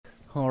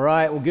All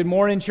right, well, good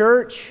morning,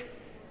 church.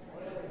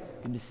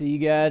 Good to see you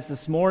guys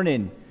this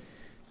morning.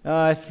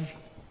 If you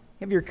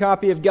have your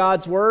copy of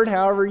God's Word,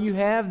 however you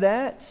have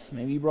that,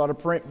 maybe you brought a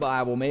print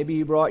Bible, maybe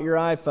you brought your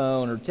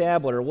iPhone or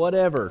tablet or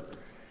whatever.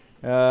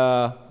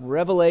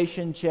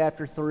 Revelation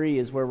chapter 3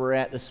 is where we're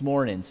at this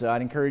morning, so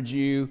I'd encourage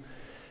you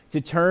to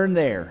turn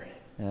there.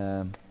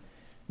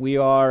 We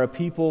are a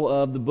people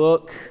of the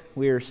book.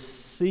 We are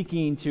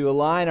seeking to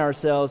align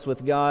ourselves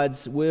with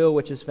God's will,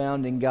 which is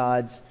found in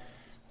God's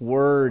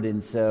Word.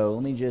 And so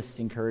let me just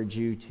encourage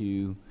you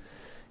to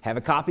have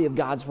a copy of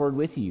God's Word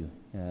with you.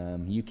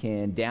 You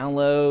can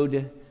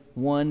download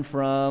one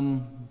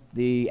from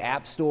the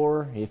App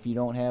Store if you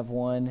don't have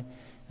one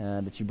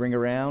that you bring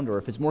around, or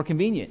if it's more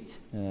convenient,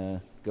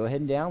 go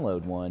ahead and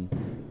download one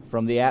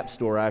from the App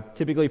Store. I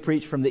typically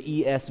preach from the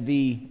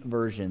ESV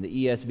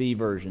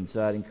version,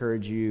 so I'd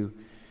encourage you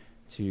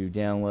to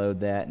download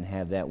that and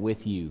have that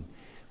with you.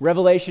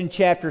 Revelation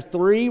chapter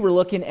 3, we're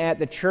looking at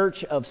the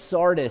church of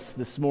Sardis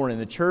this morning,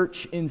 the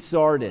church in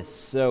Sardis.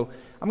 So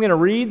I'm going to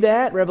read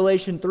that,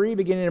 Revelation 3,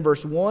 beginning in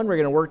verse 1. We're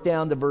going to work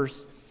down to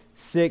verse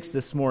 6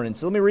 this morning.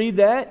 So let me read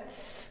that.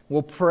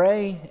 We'll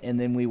pray, and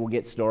then we will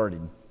get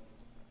started.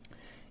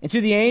 And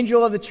to the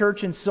angel of the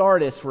church in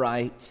Sardis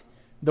write,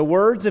 the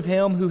words of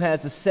him who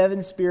has the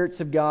 7 spirits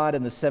of God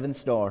and the 7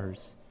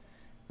 stars.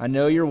 I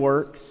know your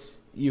works.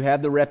 You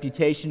have the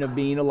reputation of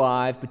being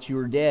alive, but you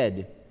are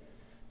dead.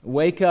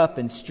 Wake up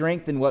and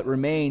strengthen what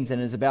remains and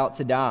is about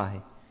to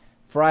die.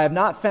 For I have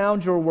not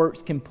found your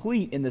works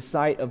complete in the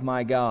sight of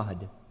my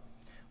God.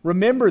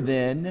 Remember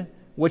then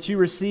what you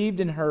received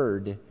and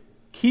heard.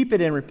 Keep it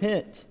and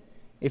repent.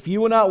 If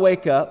you will not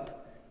wake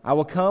up, I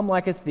will come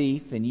like a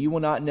thief, and you will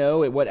not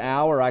know at what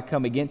hour I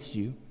come against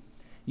you.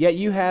 Yet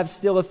you have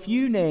still a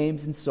few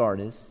names in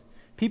Sardis,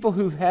 people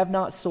who have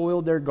not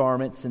soiled their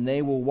garments, and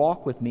they will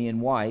walk with me in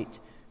white,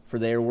 for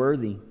they are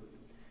worthy.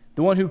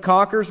 The one who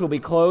conquers will be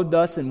clothed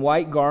thus in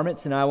white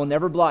garments, and I will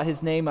never blot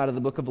his name out of the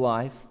book of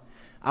life.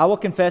 I will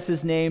confess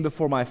his name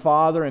before my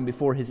Father and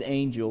before his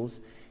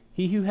angels.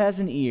 He who has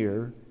an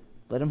ear,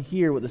 let him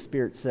hear what the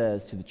Spirit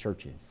says to the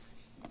churches.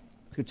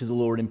 Let's go to the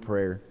Lord in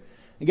prayer.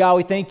 And God,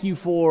 we thank you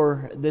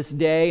for this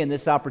day and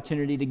this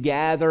opportunity to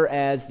gather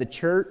as the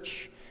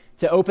church,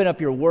 to open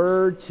up your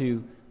word,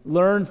 to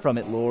learn from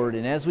it, Lord.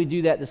 And as we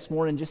do that this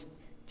morning, just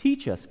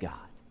teach us, God.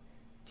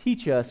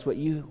 Teach us what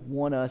you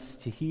want us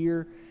to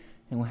hear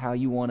and how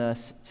you want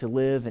us to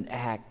live and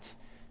act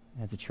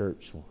as a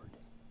church, Lord.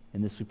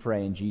 And this we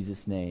pray in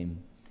Jesus'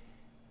 name.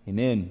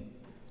 Amen.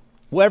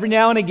 Well, every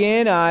now and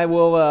again, I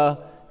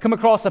will come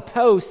across a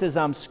post as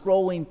I'm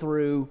scrolling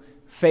through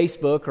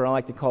Facebook, or I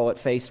like to call it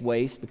face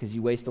waste, because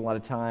you waste a lot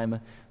of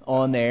time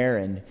on there.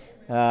 And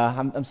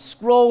I'm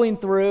scrolling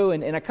through,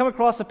 and I come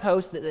across a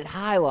post that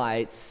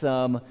highlights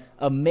some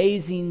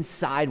amazing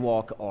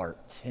sidewalk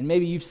art. And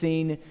maybe you've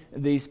seen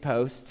these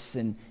posts,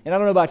 and I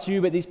don't know about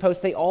you, but these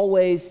posts, they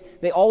always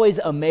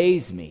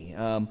amaze me.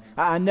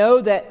 I know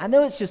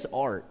it's just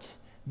art,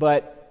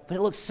 but it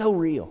looks so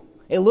real.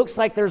 It looks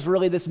like there's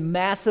really this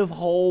massive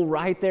hole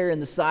right there in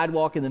the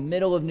sidewalk in the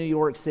middle of New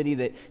York City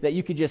that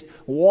you could just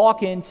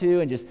walk into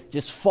and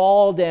just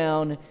fall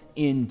down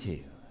into.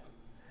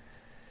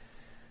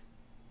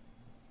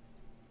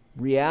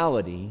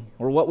 Reality,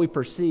 or what we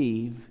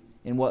perceive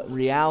and what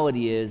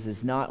reality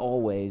is not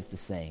always the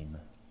same.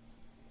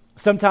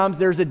 Sometimes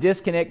there's a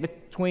disconnect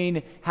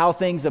between how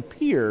things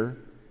appear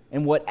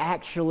and what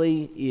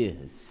actually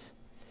is.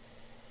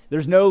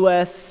 There's no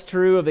less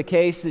true of the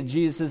case of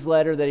Jesus'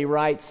 letter that he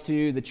writes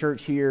to the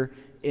church here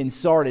in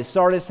Sardis.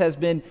 Sardis has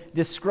been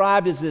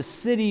described as a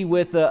city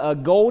with a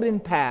golden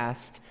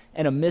past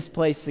and a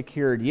misplaced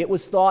security. It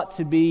was thought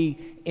to be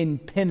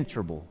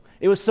impenetrable.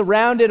 It was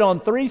surrounded on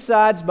 3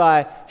 sides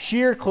by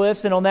sheer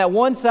cliffs, and on that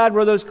one side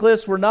where those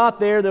cliffs were not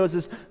there was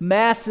this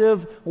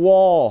massive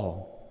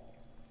wall.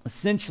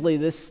 Essentially,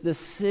 this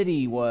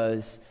city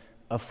was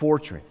a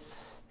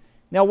fortress.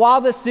 Now, while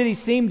this city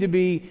seemed to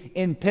be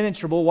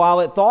impenetrable,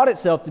 while it thought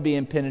itself to be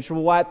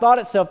impenetrable, while it thought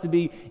itself to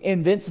be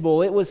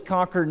invincible, it was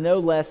conquered no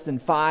less than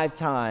 5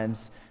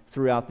 times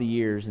throughout the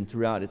years and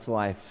throughout its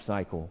life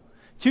cycle.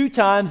 2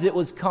 times it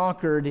was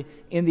conquered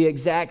in the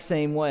exact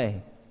same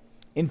way.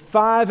 In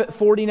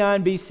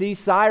 549 BC,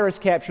 Cyrus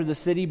captured the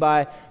city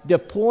by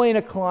deploying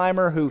a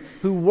climber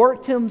who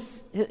worked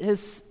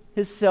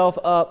himself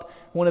up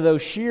one of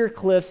those sheer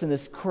cliffs in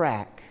this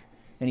crack.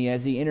 And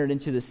as he entered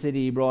into the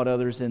city, he brought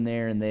others in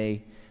there, and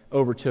they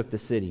overtook the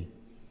city.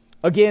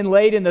 Again,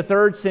 late in the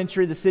 3rd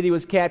century, the city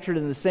was captured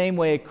in the same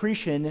way. A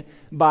Cretan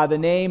by the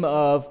name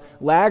of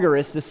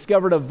Lagarus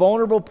discovered a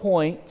vulnerable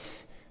point,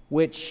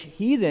 which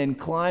he then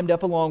climbed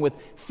up along with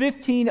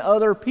 15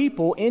 other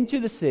people into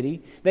the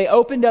city. They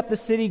opened up the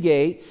city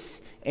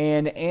gates,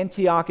 and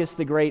Antiochus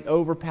the Great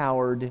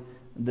overpowered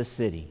the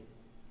city.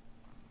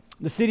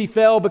 The city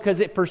fell because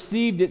it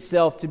perceived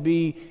itself to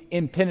be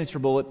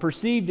impenetrable. It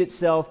perceived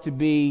itself to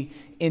be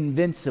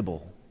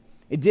invincible.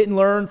 It didn't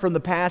learn from the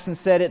past.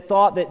 Instead, it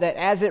thought that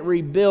as it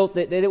rebuilt,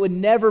 that it would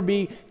never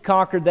be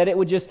conquered, that it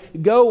would just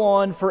go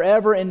on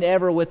forever and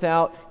ever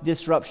without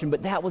disruption.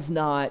 But that was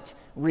not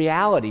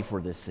reality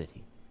for this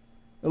city.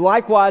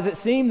 Likewise, it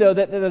seemed, though,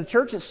 that the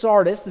church at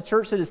Sardis, the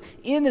church that is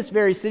in this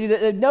very city,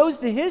 that knows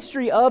the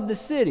history of the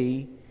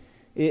city,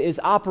 is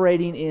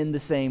operating in the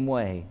same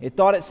way. It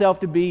thought itself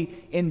to be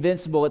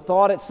invincible. It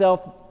thought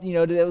itself,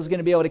 that it was going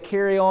to be able to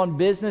carry on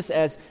business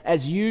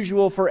as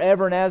usual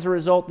forever, and as a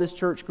result, this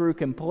church grew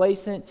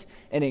complacent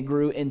and it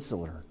grew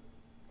insular.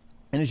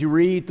 And as you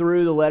read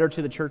through the letter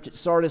to the church at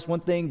Sardis,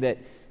 one thing that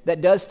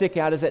does stick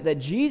out is that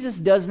Jesus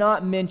does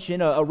not mention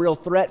a real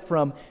threat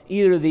from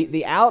either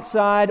the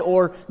outside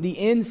or the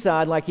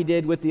inside like he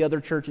did with the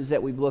other churches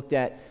that we've looked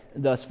at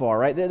thus far,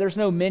 right? There's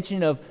no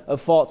mention of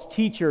false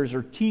teachers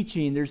or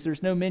teaching.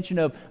 There's no mention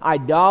of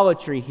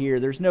idolatry here.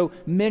 There's no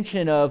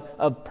mention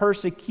of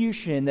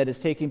persecution that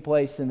is taking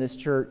place in this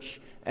church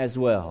as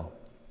well.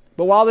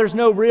 But while there's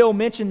no real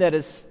mention that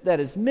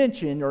is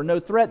mentioned, or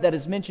no threat that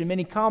is mentioned,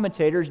 many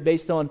commentators,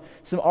 based on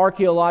some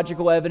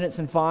archaeological evidence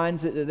and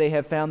finds that they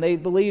have found, they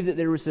believe that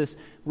there was this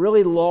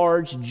really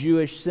large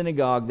Jewish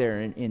synagogue there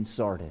in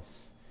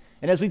Sardis.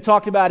 And as we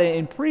talked about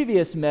in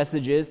previous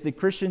messages, the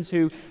Christians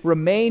who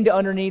remained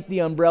underneath the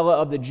umbrella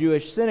of the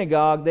Jewish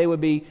synagogue, they would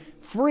be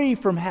free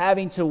from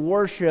having to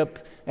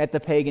worship at the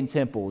pagan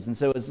temples. And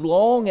so as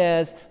long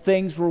as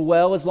things were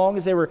well, as long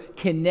as they were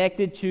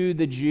connected to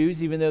the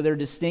Jews, even though they're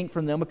distinct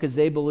from them because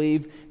they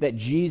believe that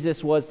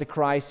Jesus was the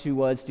Christ who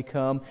was to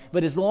come,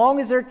 but as long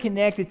as they're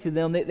connected to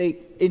them, they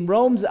in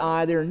Rome's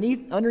eye, they're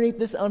underneath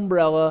this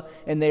umbrella,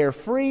 and they are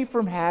free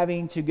from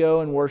having to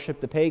go and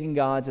worship the pagan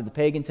gods at the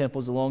pagan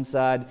temples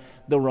alongside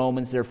the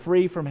Romans. They're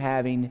free from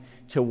having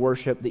to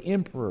worship the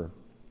emperor.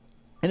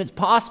 And it's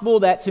possible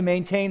that to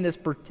maintain this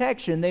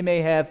protection, they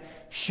may have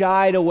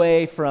shied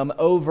away from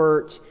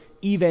overt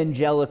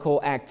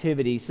evangelical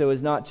activity so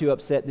as not to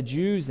upset the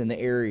Jews in the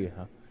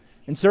area.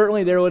 And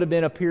certainly there would have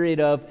been a period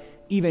of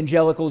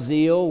evangelical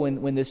zeal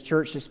when this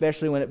church,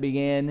 especially when it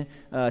began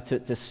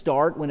to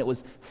start, when it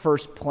was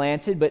first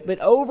planted. But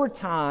over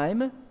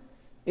time,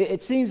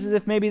 it seems as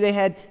if maybe they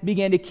had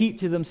began to keep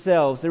to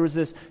themselves. There was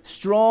this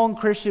strong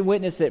Christian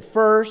witness at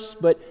first,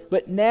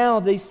 but now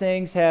these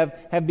things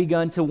have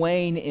begun to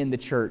wane in the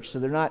church. So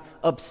they're not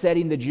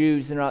upsetting the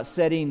Jews, they're not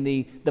upsetting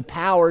the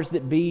powers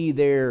that be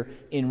there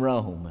in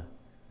Rome.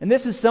 And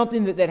this is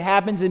something that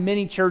happens in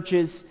many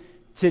churches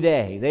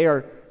today. They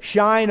are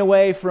shying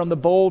away from the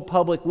bold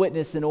public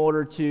witness in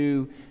order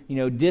to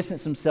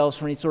distance themselves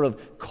from any sort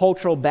of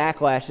cultural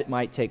backlash that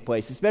might take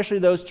place, especially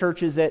those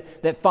churches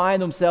that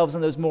find themselves in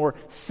those more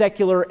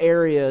secular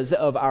areas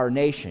of our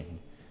nation.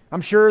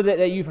 I'm sure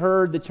that you've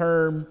heard the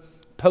term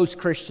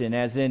post-Christian,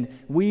 as in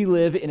we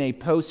live in a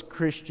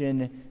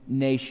post-Christian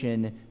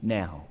nation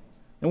now.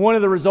 And one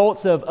of the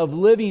results of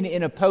living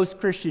in a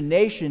post-Christian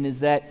nation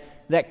is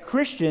that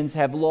Christians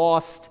have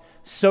lost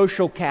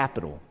social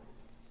capital.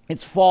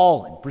 It's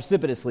fallen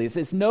precipitously.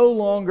 It's no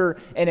longer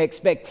an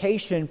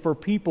expectation for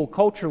people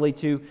culturally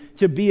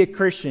to be a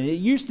Christian. It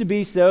used to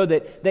be so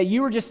that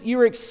you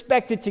were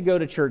expected to go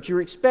to church. You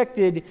were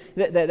expected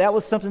that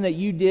was something that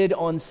you did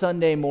on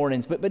Sunday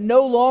mornings. But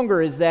no longer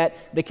is that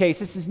the case.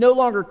 This is no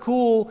longer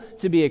cool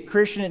to be a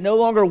Christian. It no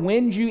longer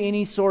wins you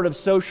any sort of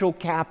social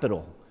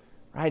capital.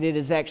 Right? It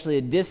is actually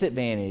a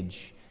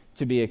disadvantage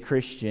to be a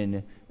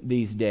Christian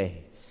these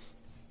days.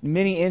 In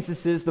many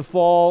instances, the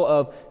fall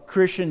of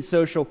Christian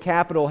social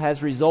capital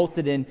has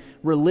resulted in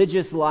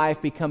religious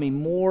life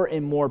becoming more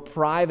and more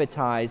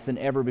privatized than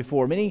ever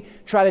before. Many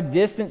try to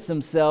distance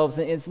themselves,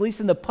 at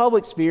least in the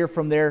public sphere,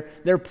 from their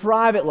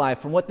private life,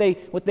 from what they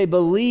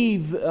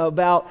believe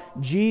about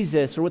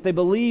Jesus, or what they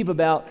believe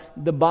about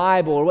the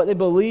Bible, or what they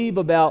believe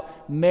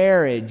about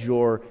marriage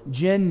or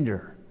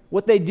gender.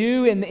 What they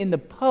do in the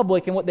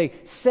public and what they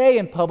say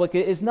in public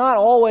is not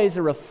always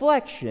a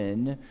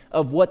reflection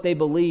of what they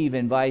believe,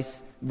 and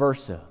vice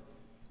versa.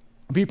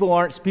 People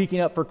aren't speaking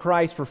up for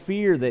Christ for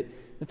fear that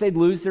they'd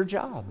lose their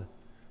job,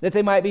 that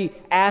they might be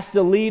asked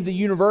to leave the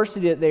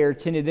university that they are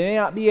attending. They may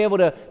not be able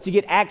to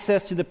get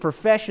access to the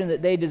profession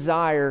that they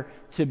desire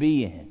to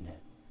be in,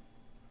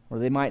 or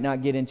they might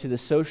not get into the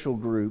social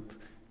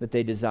group that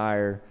they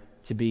desire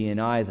to be in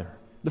either.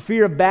 The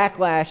fear of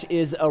backlash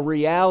is a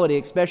reality,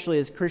 especially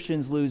as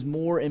Christians lose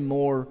more and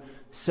more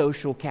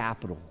social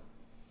capital.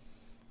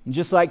 And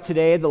just like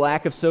today, the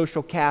lack of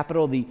social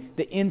capital, the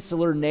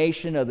insular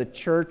nation of the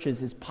church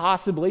is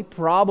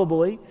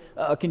probably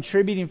a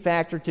contributing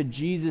factor to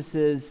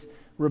Jesus'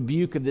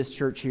 rebuke of this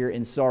church here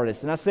in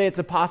Sardis. And I say it's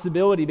a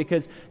possibility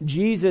because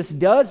Jesus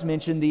does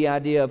mention the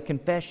idea of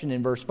confession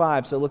in verse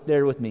 5. So look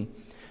there with me.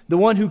 The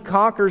one who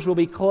conquers will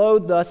be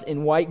clothed thus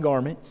in white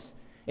garments,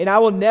 and I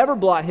will never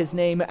blot his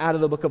name out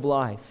of the book of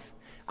life.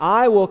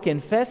 I will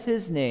confess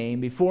his name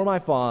before my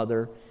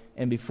Father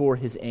and before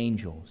his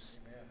angels.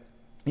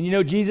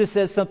 And Jesus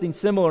says something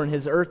similar in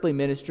his earthly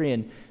ministry.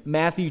 In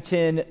Matthew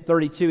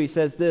 10:32, he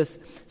says this,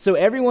 "So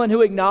everyone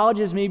who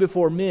acknowledges me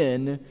before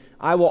men,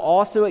 I will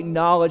also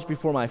acknowledge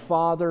before my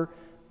Father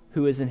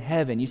who is in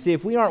heaven. You see,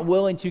 if we aren't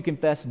willing to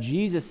confess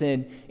Jesus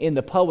in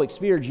the public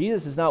sphere,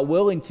 Jesus is not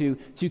willing to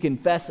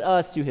confess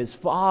us to his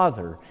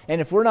Father. And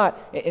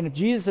if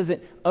Jesus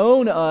doesn't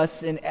own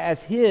us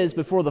as his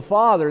before the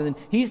Father, then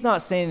he's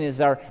not standing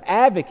as our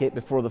advocate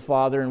before the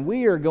Father, and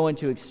we are going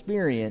to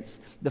experience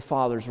the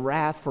Father's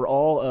wrath for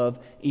all of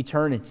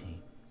eternity.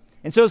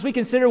 And so as we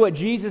consider what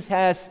Jesus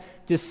has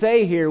to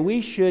say here,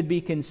 we should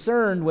be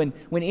concerned when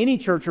any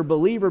church or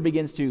believer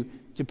begins to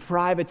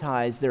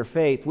privatize their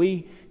faith.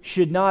 We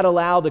should not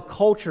allow the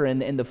culture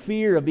and the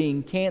fear of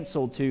being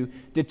canceled to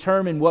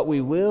determine what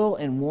we will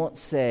and won't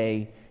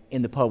say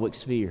in the public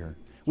sphere.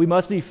 We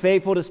must be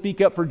faithful to speak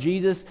up for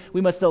Jesus.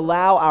 We must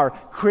allow our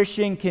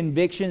Christian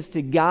convictions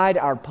to guide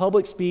our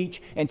public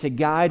speech and to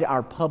guide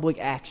our public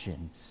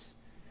actions.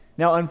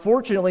 Now,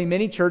 unfortunately,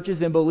 many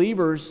churches and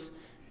believers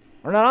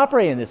are not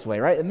operating this way,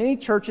 right? Many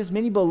churches,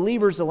 many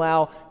believers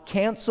allow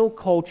cancel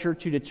culture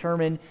to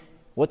determine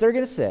what they're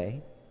going to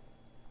say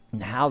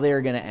and how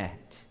they're going to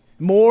act.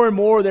 More and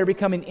more, they're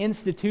becoming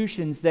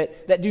institutions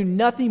that do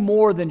nothing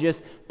more than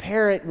just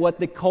parrot what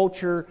the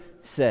culture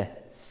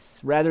says,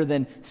 rather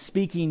than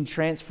speaking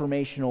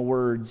transformational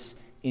words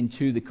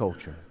into the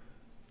culture.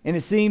 And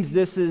it seems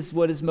this is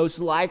what is most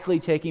likely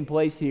taking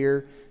place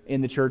here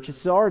in the church of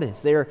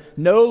Sardis. They are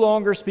no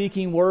longer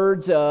speaking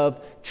words of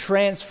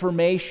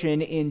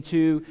transformation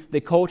into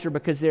the culture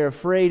because they're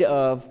afraid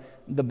of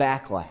the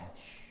backlash.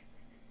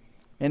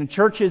 And a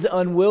church's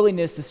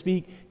unwillingness to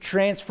speak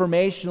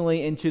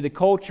transformationally into the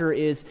culture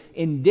is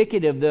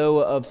indicative, though,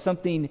 of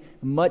something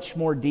much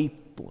more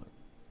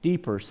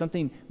deeper,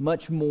 something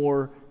much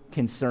more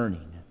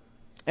concerning.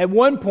 At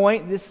one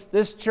point,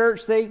 this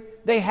church,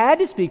 they had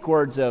to speak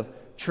words of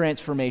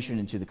transformation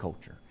into the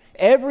culture.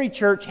 Every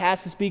church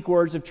has to speak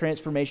words of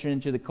transformation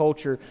into the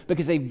culture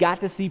because they've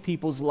got to see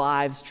people's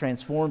lives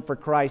transformed for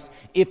Christ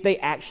if they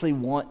actually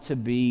want to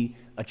be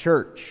a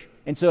church.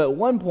 And so at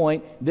one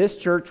point, this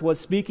church was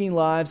speaking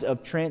lives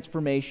of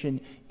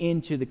transformation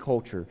into the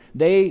culture.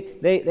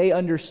 They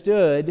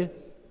understood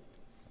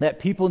that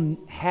people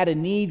had a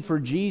need for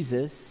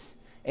Jesus,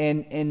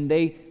 and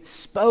they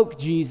spoke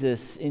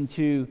Jesus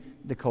into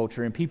the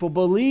culture, and people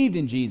believed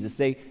in Jesus.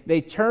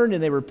 They turned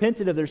and they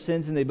repented of their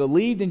sins, and they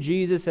believed in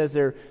Jesus as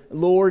their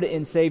Lord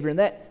and Savior. And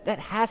that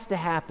has to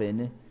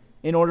happen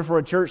in order for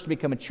a church to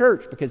become a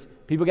church, because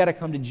people got to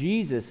come to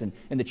Jesus, and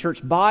the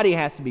church body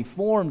has to be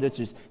formed that's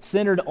just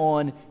centered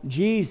on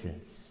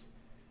Jesus.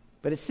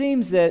 But it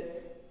seems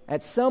that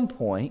at some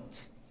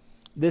point,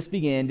 this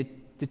began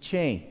to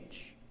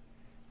change.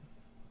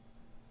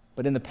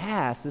 But in the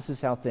past, this is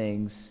how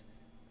things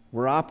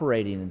were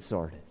operating in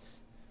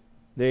Sardis.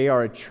 They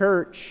are a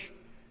church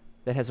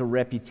that has a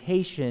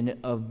reputation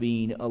of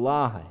being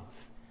alive.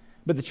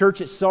 But the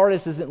church at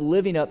Sardis isn't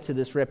living up to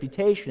this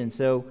reputation,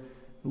 so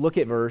look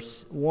at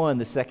verse 1,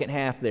 the second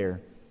half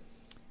there.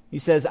 He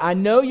says, I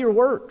know your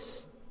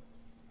works.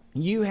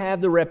 You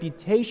have the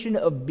reputation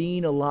of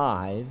being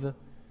alive,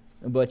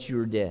 but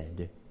you're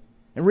dead.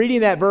 And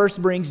reading that verse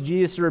brings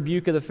Jesus'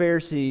 rebuke of the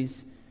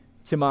Pharisees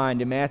to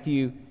mind. In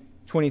Matthew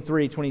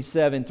 23,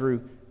 27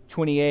 through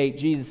 28,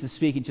 Jesus is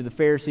speaking to the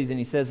Pharisees, and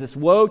he says this,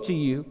 Woe to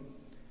you,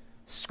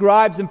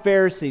 scribes and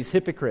Pharisees,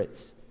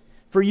 hypocrites!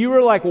 For you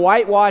are like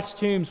whitewashed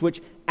tombs,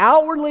 which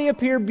outwardly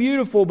appear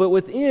beautiful, but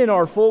within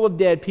are full of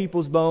dead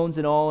people's bones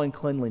and all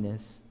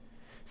uncleanliness.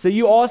 So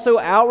you also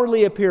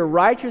outwardly appear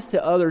righteous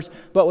to others,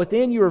 but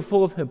within you are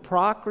full of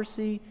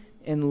hypocrisy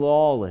and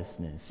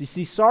lawlessness. You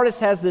see, Sardis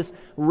has this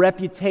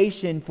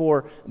reputation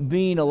for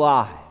being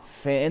alive.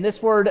 And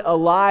this word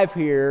alive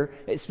here,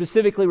 it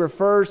specifically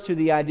refers to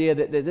the idea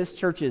that this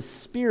church is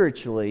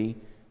spiritually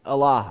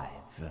alive.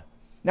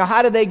 Now,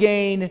 how did they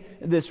gain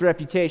this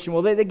reputation?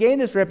 Well, they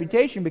gained this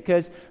reputation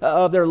because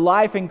of their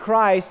life in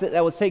Christ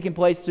that was taking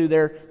place through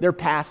their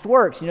past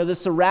works. You know, the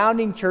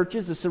surrounding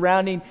churches, the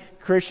surrounding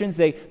Christians,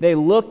 they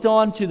looked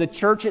on to the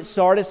church at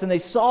Sardis, and they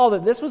saw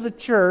that this was a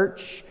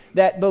church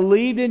that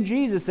believed in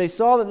Jesus. They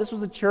saw that this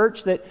was a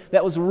church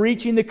that was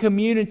reaching the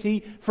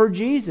community for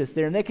Jesus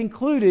there. And they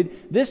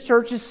concluded this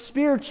church is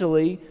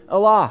spiritually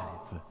alive.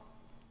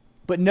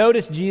 But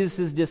notice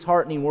Jesus'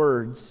 disheartening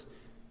words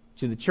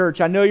to the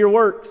church. I know your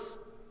works.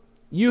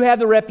 You have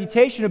the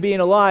reputation of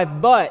being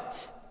alive,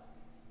 but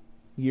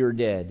you're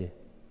dead.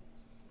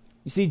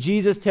 You see,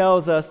 Jesus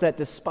tells us that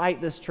despite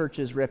this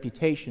church's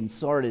reputation,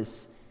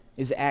 Sardis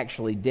is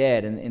actually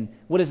dead. And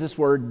what does this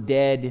word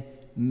dead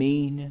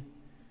mean?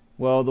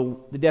 Well,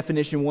 the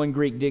definition one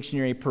Greek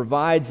dictionary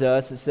provides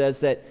us, it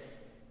says that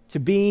to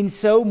being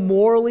so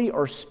morally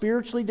or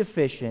spiritually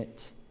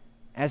deficient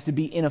as to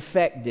be in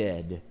effect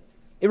dead.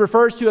 It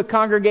refers to a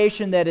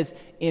congregation that is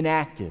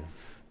inactive.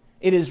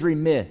 It is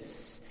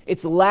remiss.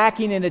 It's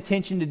lacking in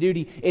attention to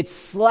duty. It's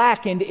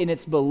slackened in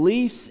its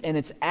beliefs and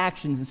its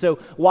actions. And so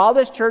while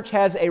this church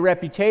has a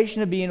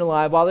reputation of being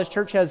alive, while this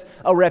church has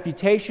a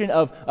reputation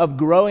of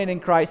growing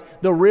in Christ,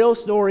 the real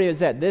story is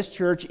that this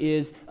church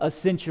is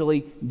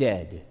essentially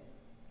dead.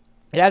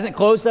 It hasn't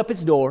closed up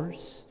its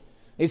doors.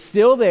 It's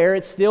still there.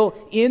 It's still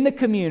in the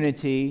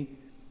community,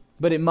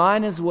 but it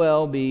might as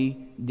well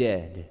be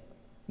dead.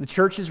 The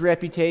church's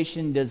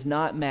reputation does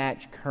not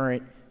match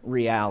current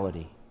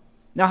reality.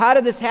 Now, how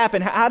did this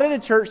happen? How did a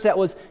church that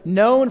was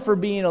known for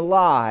being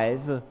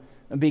alive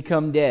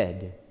become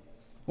dead?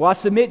 Well, I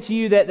submit to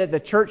you that the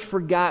church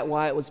forgot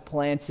why it was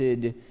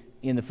planted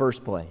in the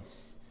first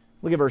place.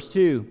 Look at verse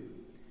 2.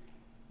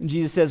 And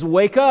Jesus says,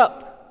 "Wake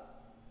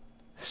up,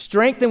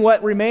 strengthen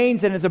what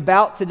remains and is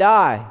about to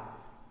die,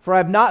 for I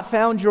have not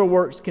found your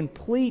works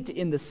complete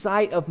in the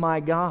sight of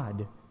my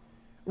God.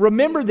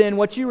 Remember then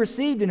what you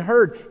received and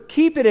heard,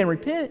 keep it and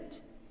repent.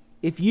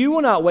 If you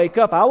will not wake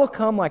up, I will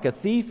come like a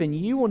thief, and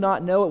you will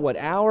not know at what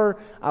hour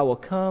I will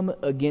come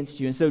against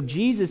you." And so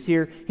Jesus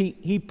here,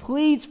 he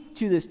pleads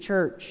to this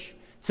church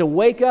to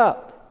wake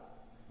up.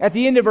 At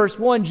the end of verse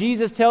 1,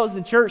 Jesus tells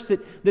the church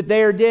that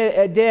they are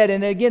dead.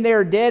 And again, they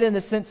are dead in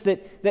the sense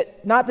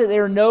that not that they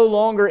are no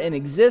longer in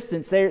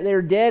existence.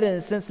 They're dead in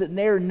the sense that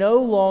they are no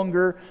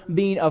longer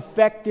being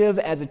effective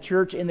as a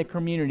church in the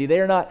community. They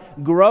are not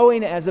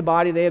growing as a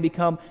body. They have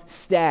become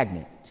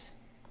stagnant.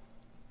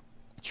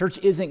 The church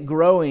isn't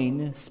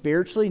growing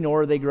spiritually,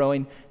 nor are they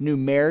growing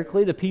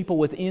numerically. The people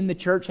within the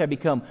church have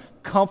become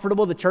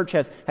comfortable. The church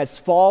has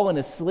fallen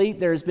asleep.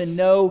 There has been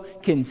no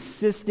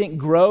consistent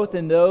growth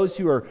in those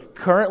who are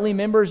currently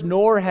members,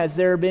 nor has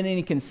there been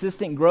any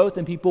consistent growth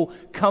in people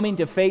coming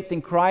to faith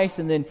in Christ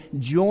and then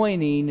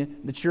joining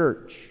the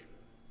church.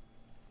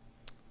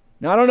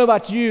 Now, I don't know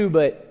about you,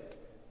 but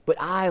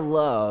I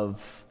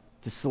love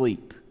to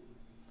sleep.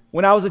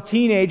 When I was a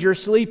teenager,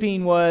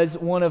 sleeping was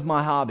one of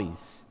my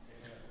hobbies.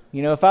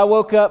 You know, if I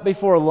woke up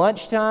before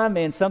lunchtime,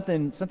 man,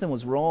 something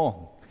was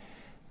wrong.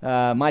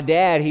 My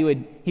dad, he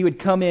would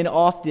come in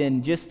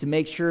often just to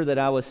make sure that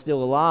I was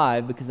still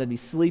alive because I'd be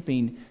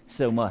sleeping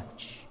so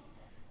much.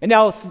 And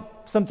now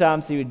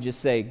sometimes he would just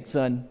say,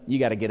 "Son, you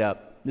got to get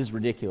up. This is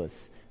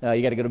ridiculous.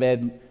 You got to go to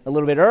bed a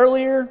little bit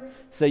earlier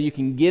so you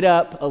can get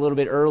up a little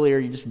bit earlier.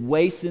 You're just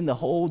wasting the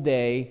whole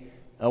day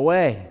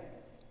away."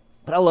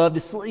 But I love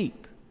to sleep.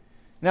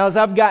 Now, as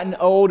I've gotten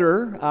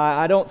older,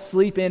 I don't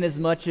sleep in as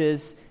much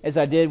as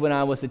I did when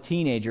I was a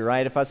teenager,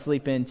 right? If I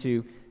sleep in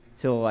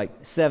till like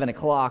 7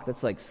 o'clock,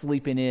 that's like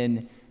sleeping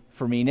in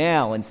for me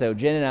now. And so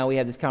Jen and I, we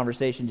had this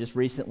conversation just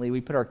recently.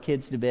 We put our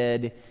kids to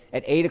bed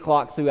at 8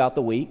 o'clock throughout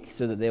the week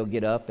so that they'll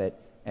get up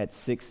at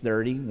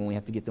 6:30 when we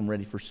have to get them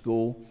ready for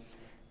school.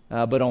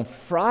 But on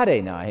Friday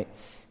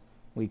nights,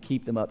 we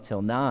keep them up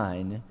till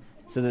 9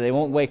 so that they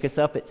won't wake us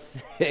up at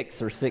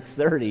 6 or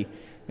 6:30.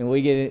 And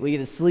we get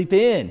to sleep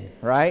in,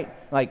 right?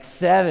 Like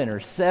 7 or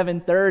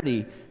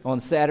 7:30 on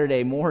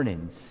Saturday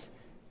mornings.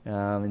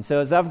 And so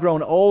as I've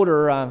grown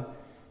older,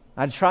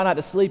 I try not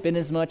to sleep in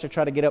as much. I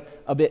try to get up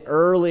a bit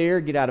earlier,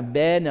 get out of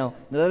bed. Now,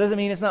 that doesn't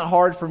mean it's not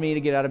hard for me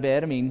to get out of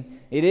bed. I mean,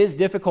 it is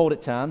difficult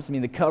at times. I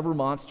mean, the cover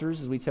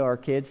monsters, as we tell our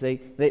kids,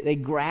 they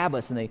grab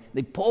us and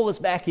they pull us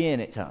back in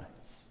at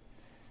times.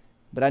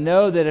 But I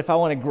know that if I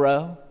want to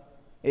grow,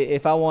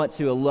 if I want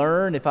to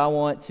learn, if I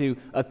want to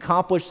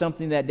accomplish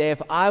something that day,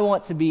 if I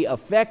want to be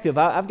effective,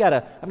 I've got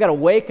to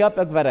wake up,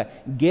 I've got to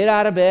get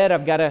out of bed,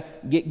 I've got to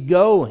get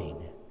going.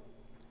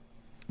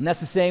 And that's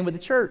the same with the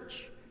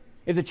church.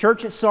 If the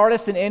church at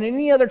Sardis and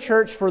any other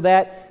church for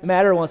that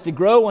matter wants to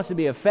grow, wants to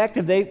be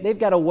effective, they've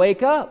got to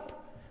wake up.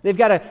 They've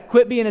got to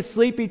quit being a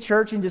sleepy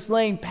church and just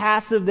laying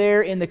passive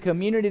there in the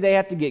community. They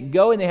have to get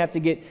going. They have to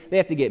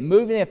get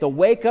moving. They have to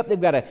wake up.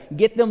 They've got to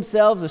get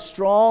themselves a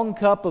strong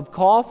cup of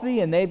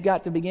coffee, and they've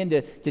got to begin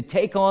to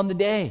take on the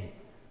day.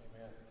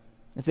 Amen.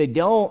 If they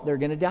don't, they're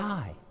going to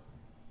die.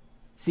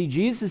 See,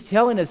 Jesus is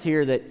telling us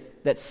here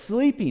that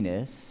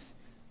sleepiness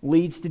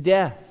leads to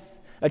death.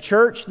 A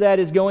church that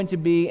is going to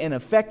be an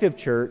effective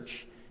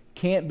church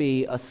can't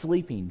be a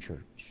sleeping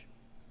church.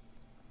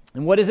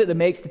 And what is it that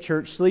makes the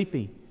church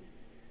sleepy?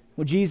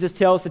 Well, Jesus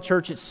tells the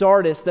church at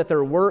Sardis that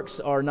their works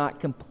are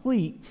not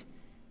complete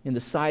in the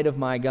sight of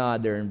my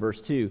God there in verse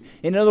 2.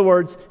 In other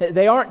words,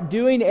 they aren't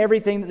doing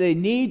everything that they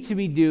need to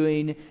be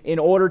doing in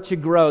order to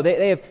grow.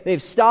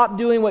 They've stopped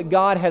doing what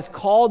God has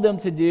called them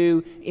to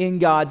do in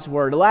God's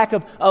Word. A lack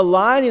of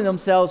aligning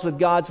themselves with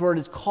God's Word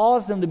has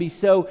caused them to be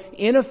so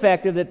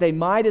ineffective that they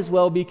might as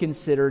well be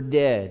considered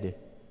dead.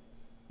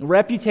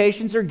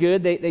 Reputations are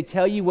good. They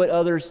tell you what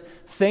others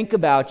think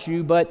about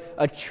you, but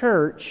a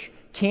church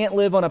can't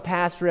live on a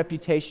past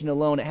reputation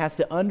alone. It has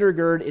to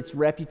undergird its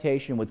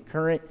reputation with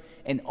current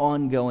and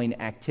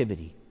ongoing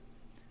activity.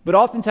 But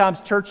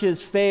oftentimes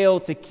churches fail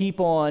to keep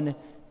on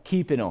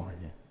keeping on.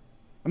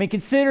 I mean,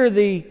 consider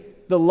the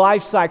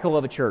life cycle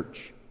of a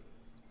church.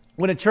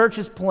 When a church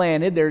is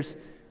planted, there's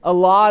a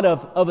lot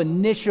of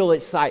initial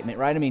excitement,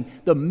 right? I mean,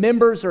 the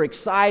members are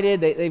excited.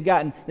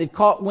 They've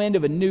caught wind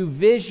of a new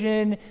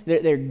vision.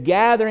 They're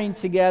gathering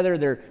together.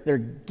 They're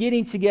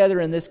getting together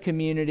in this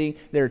community.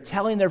 They're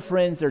telling their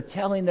friends. They're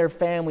telling their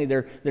family.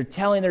 They're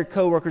telling their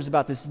coworkers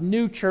about this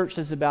new church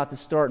that's about to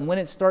start. And when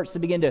it starts to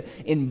begin to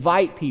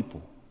invite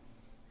people,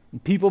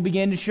 and people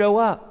begin to show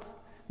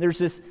up, there's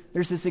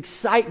this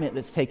excitement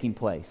that's taking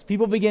place.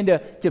 People begin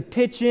to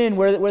pitch in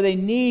where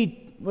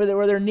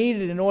they're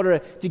needed in order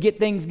to get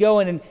things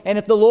going. And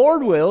if the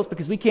Lord wills,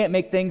 because we can't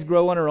make things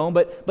grow on our own,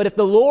 but if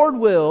the Lord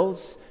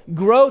wills,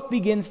 growth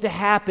begins to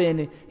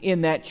happen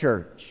in that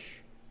church.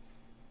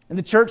 And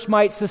the church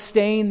might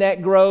sustain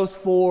that growth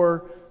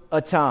for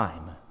a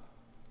time.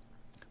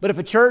 But if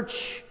a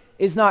church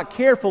is not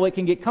careful, it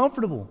can get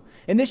comfortable.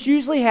 And this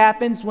usually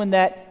happens when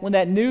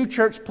that new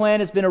church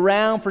plant has been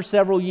around for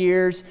several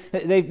years.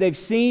 They've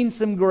seen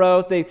some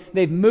growth.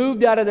 They've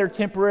moved out of their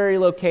temporary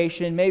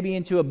location, maybe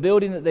into a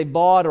building that they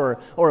bought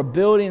or a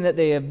building that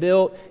they have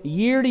built.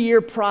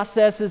 Year-to-year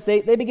processes,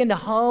 they begin to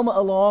hum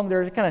along.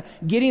 They're kind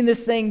of getting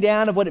this thing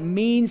down of what it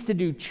means to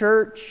do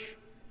church.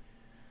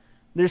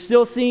 They're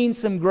still seeing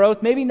some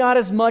growth, maybe not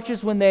as much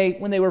as when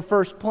they were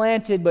first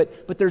planted,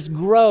 but there's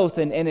growth,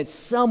 and it's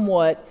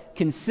somewhat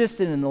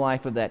consistent in the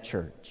life of that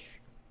church.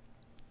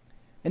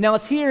 And now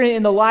it's here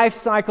in the life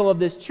cycle of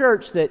this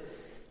church that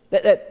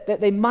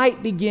they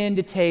might begin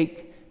to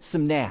take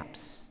some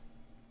naps.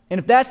 And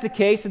if that's the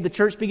case, if the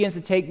church begins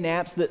to take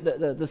naps,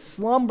 the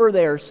slumber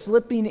they are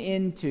slipping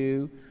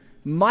into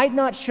might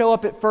not show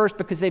up at first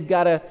because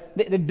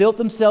they've built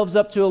themselves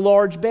up to a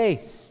large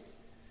base.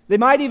 They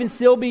might even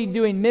still be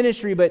doing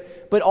ministry,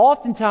 but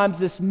oftentimes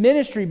this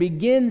ministry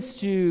begins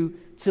to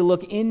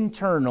look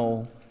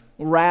internal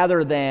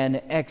rather than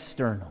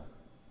external.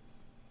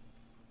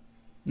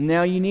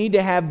 Now, you need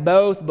to have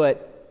both,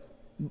 but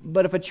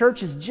if a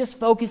church is just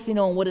focusing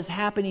on what is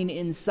happening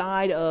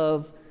inside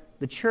of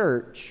the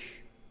church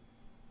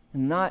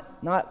and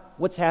not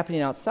what's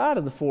happening outside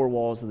of the four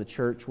walls of the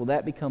church, well,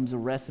 that becomes a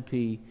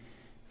recipe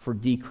for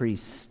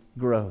decreased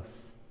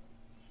growth.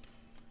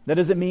 That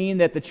doesn't mean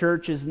that the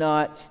church is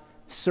not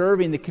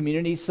serving the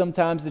community.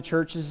 Sometimes the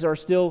churches are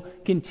still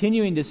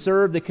continuing to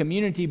serve the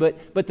community,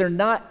 but they're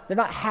not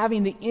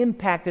having the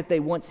impact that they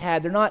once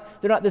had. They're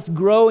not this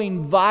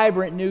growing,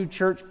 vibrant new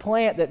church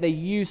plant that they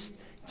used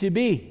to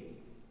be.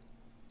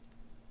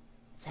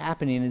 What's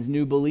happening is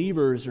new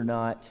believers are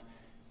not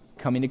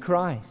coming to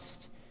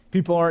Christ.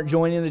 People aren't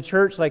joining the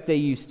church like they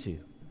used to.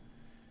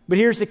 But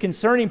here's the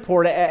concerning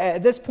part.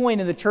 At this point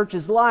in the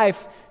church's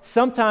life,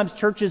 sometimes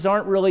churches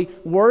aren't really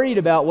worried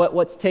about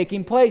what's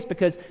taking place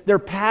because their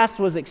past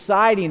was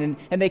exciting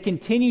and they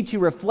continue to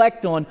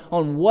reflect on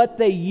what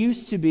they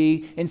used to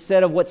be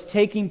instead of what's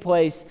taking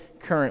place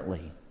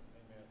currently.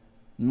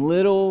 And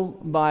little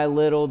by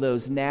little,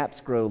 those naps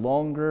grow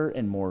longer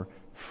and more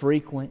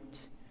frequent.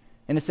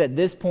 And it's at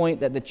this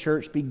point that the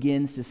church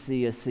begins to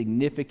see a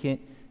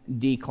significant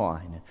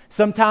decline.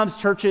 Sometimes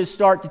churches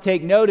start to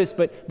take notice,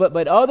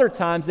 but other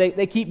times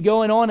they keep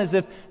going on as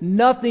if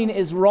nothing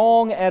is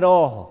wrong at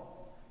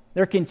all.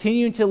 They're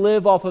continuing to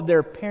live off of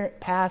their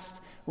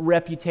past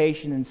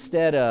reputation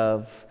instead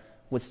of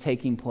what's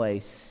taking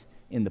place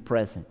in the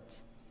present.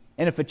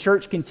 And if a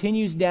church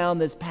continues down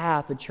this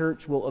path, the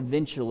church will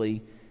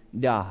eventually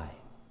die.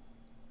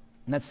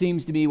 And that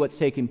seems to be what's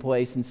taking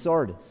place in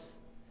Sardis.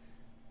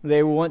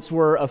 They once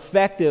were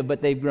effective,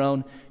 but they've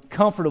grown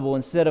comfortable.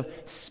 Instead of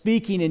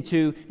speaking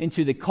into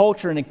the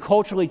culture in a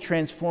culturally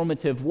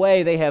transformative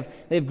way,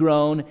 they've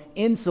grown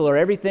insular.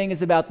 Everything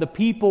is about the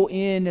people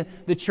in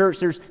the church.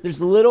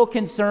 There's little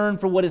concern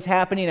for what is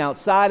happening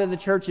outside of the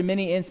church. In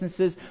many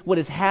instances, what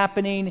is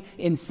happening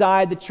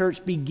inside the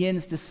church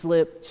begins to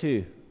slip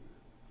too.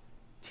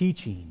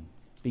 Teaching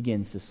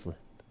begins to slip.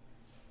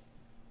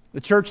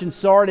 The church in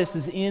Sardis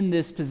is in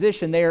this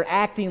position. They are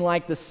acting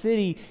like the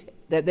city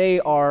that they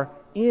are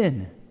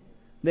in.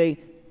 They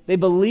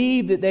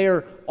believe that they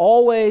are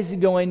always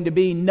going to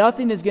be,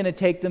 nothing is going to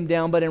take them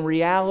down, but in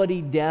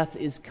reality, death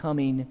is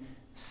coming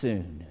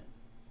soon.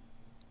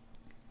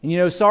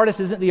 And Sardis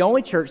isn't the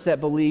only church that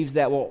believes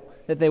that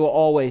they will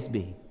always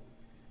be.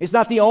 It's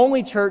not the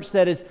only church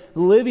that is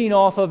living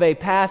off of a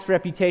past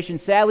reputation.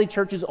 Sadly,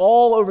 churches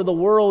all over the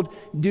world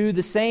do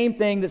the same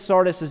thing that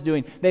Sardis is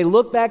doing. They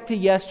look back to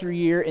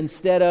yesteryear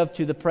instead of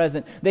to the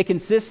present. They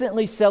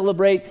consistently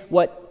celebrate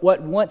what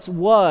once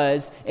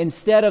was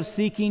instead of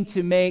seeking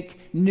to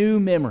make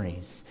new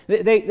memories.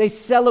 They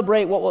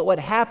celebrate what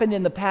happened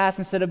in the past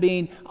instead of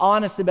being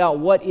honest about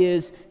what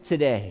is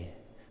today.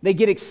 They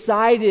get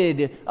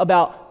excited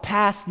about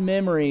past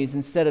memories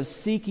instead of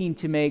seeking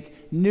to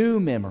make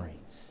new memories.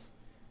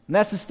 And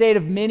that's the state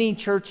of many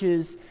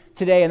churches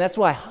today, and that's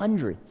why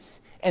hundreds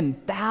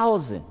and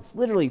thousands,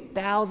 literally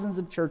thousands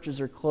of churches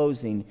are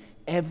closing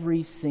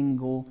every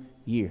single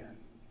year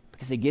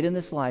because they get in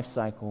this life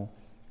cycle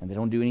and they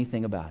don't do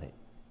anything about it.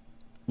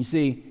 You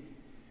see,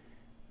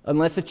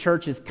 unless a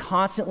church is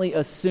constantly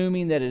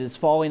assuming that it is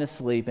falling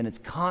asleep and it's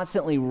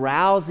constantly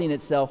rousing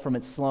itself from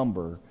its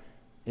slumber,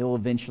 it will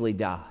eventually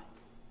die.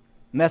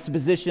 And that's the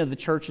position of the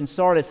church in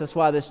Sardis. That's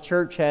why this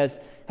church has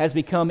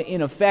become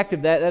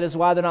ineffective. That is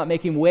why they're not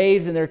making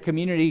waves in their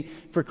community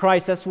for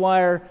Christ. That's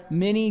why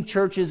many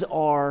churches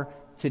are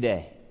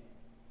today.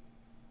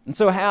 And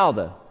so how,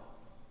 though?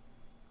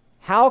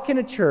 How can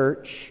a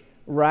church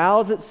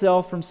rouse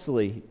itself from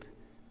sleep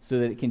so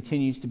that it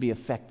continues to be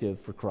effective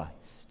for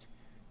Christ?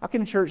 How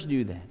can a church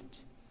do that?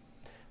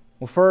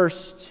 Well,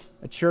 first,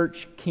 a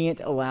church can't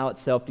allow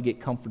itself to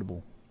get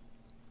comfortable.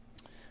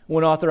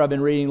 One author I've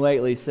been reading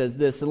lately says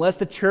this: unless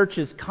the church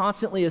is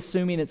constantly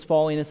assuming it's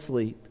falling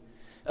asleep,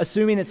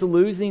 assuming it's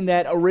losing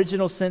that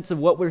original sense of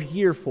what we're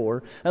here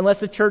for.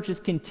 Unless the church is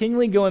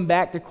continually going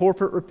back to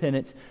corporate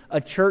repentance,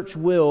 a church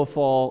will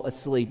fall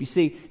asleep. You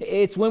see,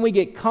 it's when we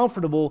get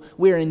comfortable,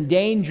 we're in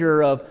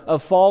danger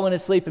of falling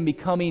asleep and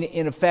becoming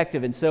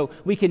ineffective. And so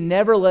we can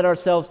never let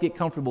ourselves get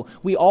comfortable.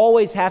 We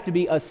always have to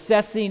be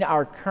assessing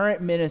our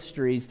current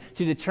ministries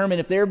to determine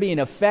if they're being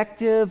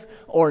effective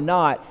or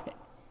not.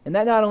 And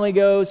that not only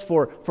goes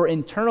for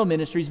internal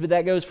ministries, but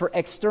that goes for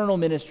external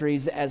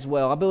ministries as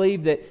well. I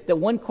believe that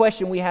one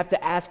question we have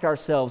to ask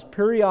ourselves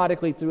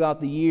periodically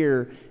throughout the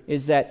year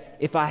is that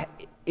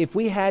if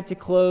we had to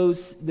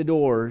close the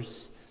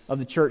doors of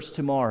the church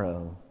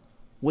tomorrow,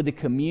 would the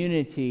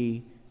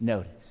community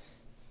notice?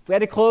 If we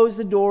had to close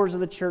the doors of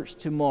the church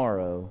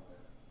tomorrow,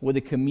 would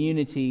the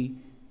community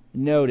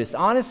notice?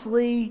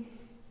 Honestly,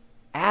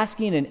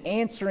 asking and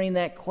answering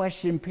that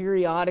question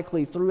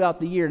periodically throughout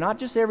the year, not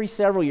just every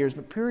several years,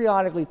 but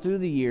periodically through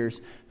the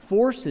years,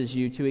 forces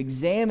you to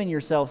examine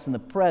yourselves in the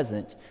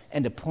present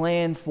and to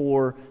plan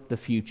for the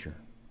future.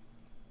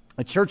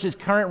 A church's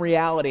current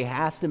reality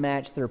has to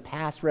match their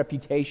past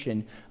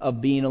reputation of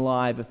being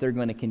alive if they're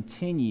going to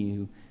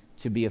continue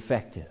to be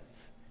effective.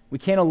 We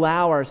can't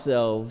allow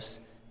ourselves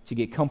to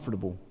get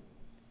comfortable.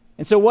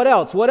 And so what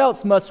else? What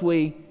else must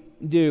we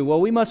do? Well,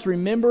 we must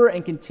remember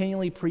and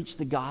continually preach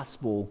the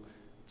gospel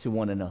to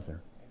one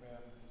another. Amen.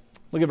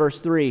 Look at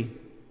verse 3.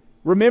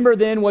 Remember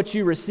then what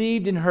you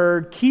received and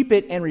heard, keep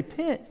it and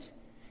repent.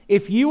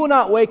 If you will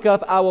not wake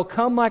up, I will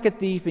come like a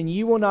thief, and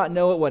you will not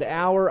know at what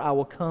hour I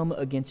will come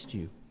against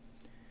you.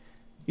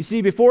 You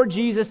see, before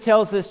Jesus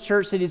tells this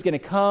church that he's going to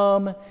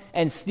come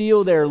and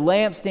steal their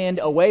lampstand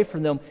away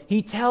from them,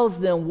 he tells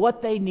them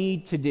what they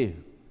need to do.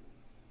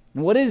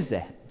 And what is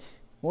that?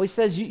 Well, he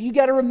says, you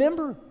got to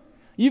remember.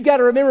 You've got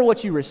to remember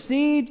what you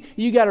received.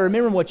 You've got to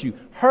remember what you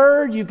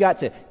heard. You've got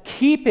to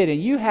keep it,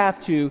 and you have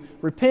to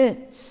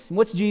repent. And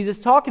what's Jesus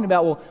talking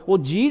about? Well,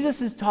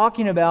 Jesus is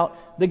talking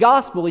about the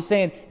gospel. He's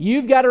saying,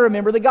 you've got to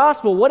remember the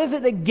gospel. What is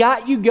it that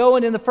got you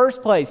going in the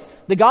first place?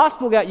 The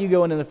gospel got you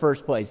going in the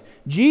first place.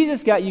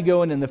 Jesus got you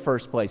going in the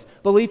first place.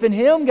 Belief in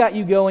him got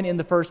you going in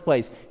the first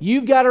place.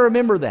 You've got to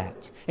remember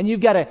that, and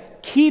you've got to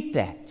keep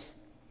that.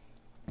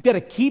 You've got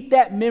to keep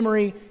that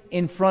memory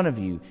in front of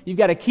you. You've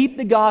got to keep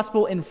the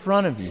gospel in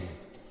front of you.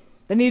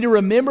 They need to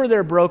remember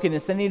their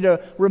brokenness. They need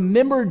to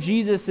remember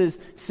Jesus'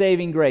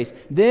 saving grace.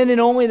 Then and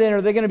only then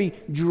are they going to be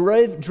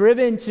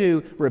driven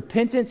to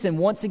repentance and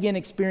once again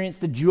experience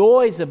the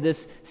joys of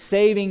this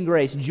saving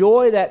grace.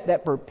 Joy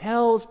that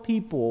propels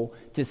people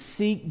to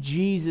seek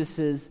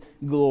Jesus'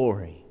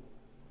 glory.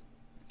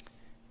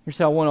 Here's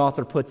how one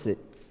author puts it.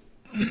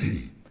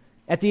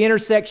 At the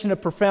intersection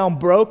of profound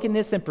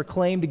brokenness and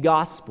proclaimed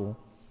gospel,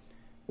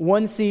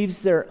 one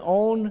sees their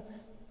own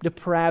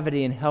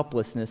depravity and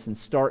helplessness in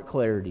stark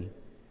clarity,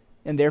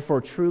 and therefore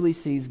truly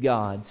sees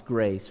God's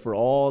grace for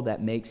all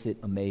that makes it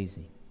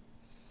amazing.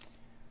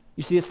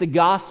 You see, it's the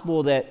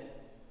gospel that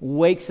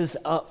wakes us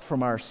up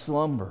from our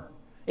slumber.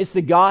 It's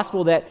the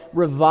gospel that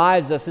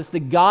revives us. It's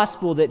the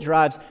gospel that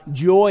drives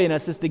joy in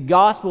us. It's the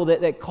gospel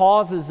that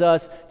causes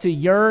us to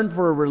yearn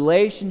for a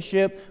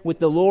relationship with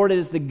the Lord. It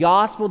is the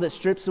gospel that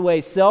strips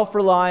away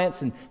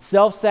self-reliance and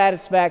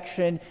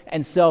self-satisfaction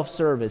and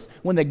self-service.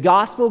 When the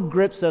gospel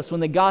grips us,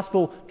 when the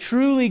gospel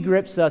truly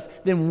grips us,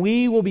 then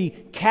we will be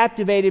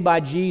captivated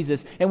by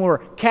Jesus. And when we're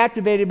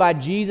captivated by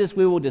Jesus,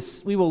 we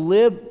will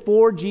live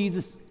for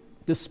Jesus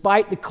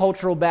despite the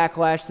cultural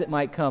backlash that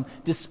might come,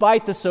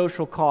 despite the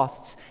social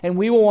costs. And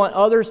we will want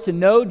others to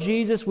know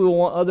Jesus. We will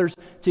want others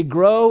to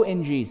grow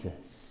in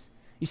Jesus.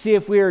 You see,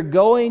 if we are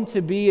going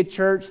to be a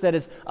church that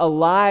is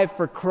alive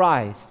for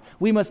Christ,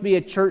 we must be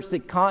a church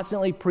that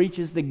constantly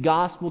preaches the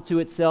gospel to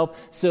itself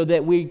so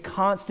that we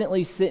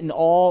constantly sit in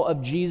awe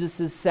of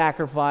Jesus'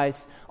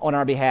 sacrifice on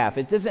our behalf.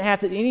 It doesn't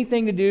have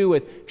anything to do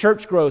with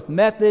church growth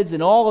methods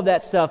and all of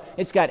that stuff.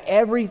 It's got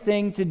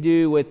everything to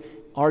do with,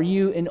 are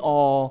you in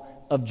awe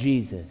of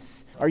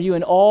Jesus? Are you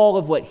in awe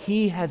of what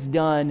he has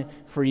done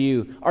for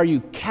you? Are you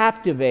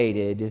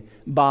captivated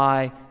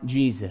by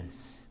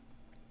Jesus?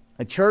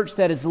 A church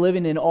that is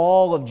living in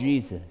awe of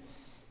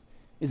Jesus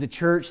is a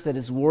church that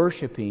is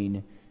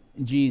worshiping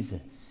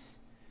Jesus.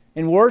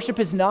 And worship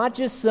is not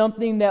just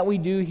something that we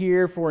do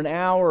here for an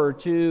hour or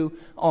two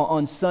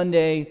on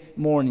Sunday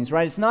mornings,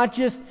 right? It's not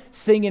just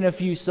singing a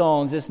few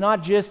songs. It's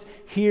not just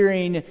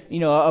hearing,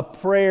 a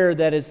prayer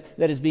that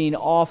is being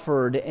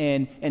offered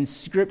and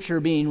scripture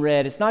being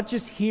read. It's not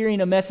just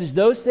hearing a message.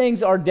 Those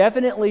things are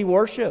definitely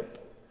worship.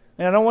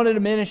 And I don't want to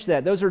diminish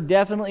that. Those are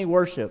definitely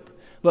worship.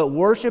 But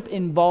worship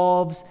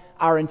involves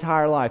our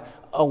entire life.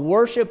 A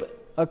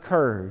worship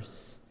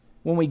occurs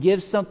when we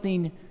give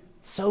something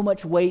so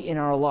much weight in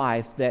our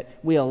life that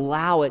we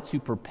allow it to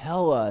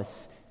propel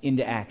us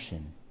into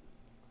action.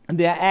 And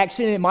that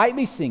action, it might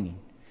be singing,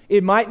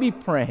 it might be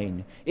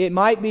praying, it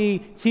might be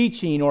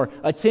teaching or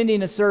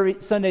attending a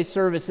Sunday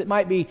service, it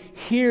might be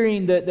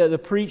hearing the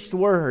preached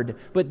word,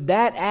 but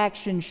that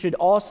action should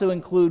also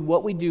include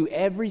what we do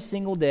every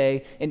single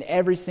day and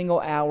every single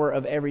hour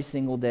of every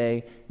single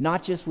day,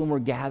 not just when we're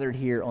gathered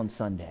here on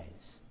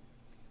Sundays.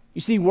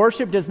 You see,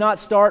 worship does not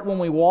start when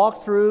we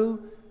walk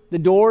through the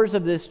doors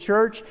of this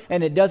church,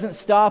 and it doesn't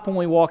stop when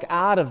we walk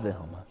out of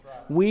them.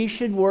 We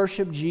should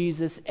worship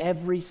Jesus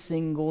every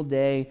single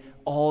day,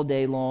 all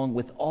day long,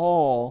 with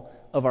all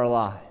of our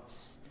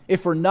lives.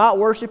 If we're not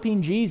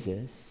worshiping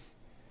Jesus,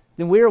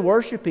 then we are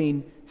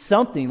worshiping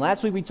something.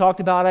 Last week we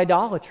talked about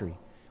idolatry.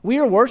 We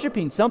are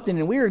worshiping something,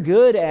 and we are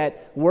good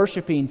at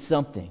worshiping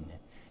something.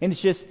 And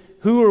it's just,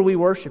 who are we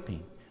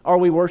worshiping? Are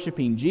we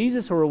worshiping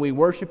Jesus, or are we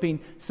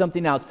worshiping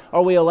something else?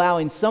 Are we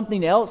allowing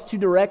something else to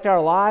direct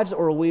our lives,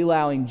 or are we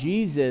allowing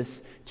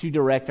Jesus to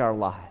direct our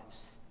lives?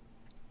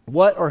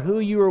 What or who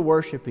you are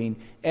worshiping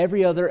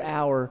every other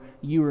hour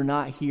you are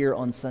not here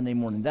on Sunday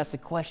morning? That's the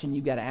question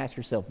you've got to ask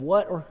yourself.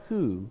 What or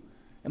who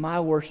am I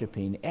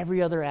worshiping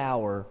every other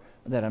hour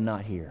that I'm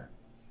not here?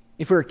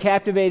 If we're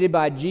captivated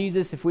by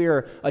Jesus, if we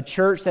are a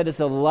church that is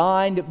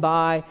aligned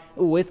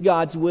with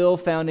God's will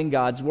found in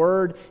God's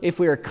Word, if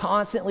we are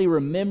constantly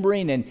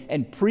remembering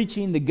and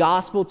preaching the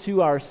gospel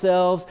to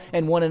ourselves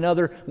and one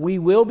another, we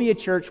will be a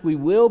church, we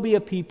will be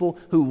a people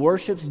who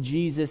worships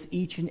Jesus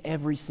each and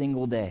every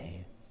single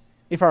day.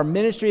 If our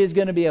ministry is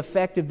going to be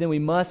effective, then we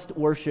must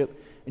worship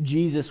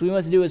Jesus. We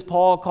must do as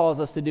Paul calls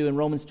us to do in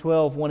Romans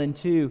 12, 1 and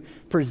 2,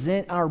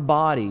 present our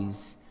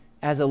bodies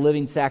as a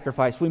living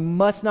sacrifice. We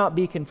must not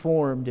be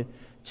conformed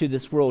to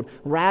this world.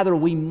 Rather,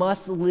 we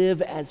must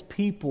live as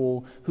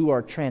people who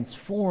are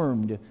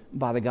transformed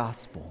by the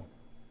gospel.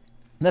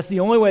 And that's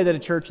the only way that a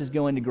church is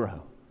going to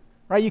grow.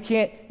 Right?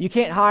 You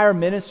can't hire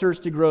ministers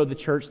to grow the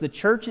church. The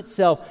church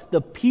itself,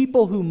 the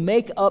people who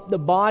make up the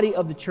body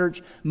of the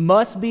church,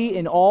 must be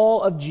in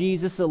awe of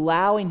Jesus,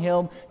 allowing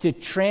Him to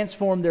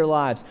transform their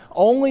lives.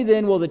 Only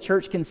then will the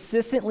church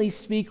consistently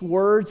speak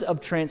words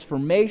of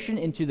transformation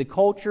into the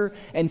culture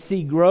and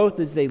see growth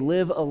as they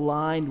live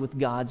aligned with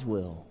God's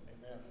will.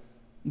 Amen.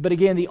 But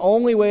again, the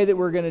only way that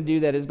we're going to do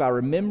that is by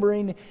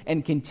remembering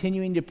and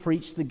continuing to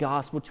preach the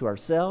gospel to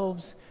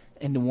ourselves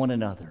and to one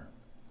another.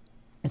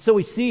 And so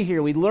we see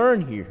here, we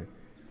learn here,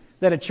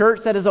 that a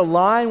church that is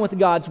aligned with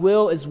God's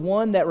will is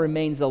one that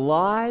remains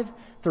alive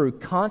through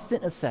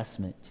constant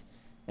assessment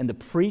and the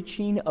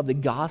preaching of the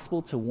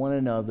gospel to one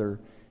another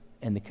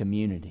and the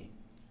community.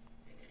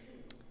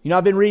 You know,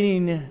 I've been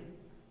reading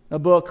a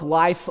book,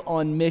 Life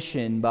on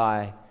Mission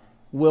by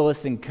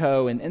Willis and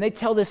Co., and they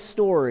tell this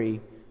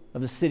story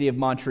of the city of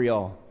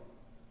Montreal.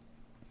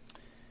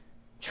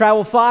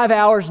 Travel 5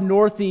 hours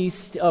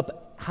northeast up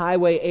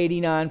Highway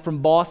 89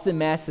 from Boston,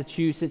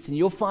 Massachusetts, and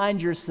you'll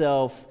find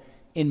yourself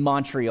in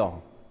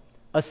Montreal,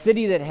 a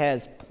city that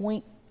has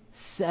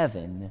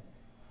 0.7%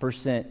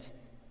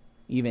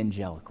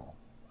 evangelical.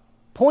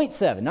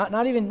 0.7,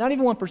 not even 1%,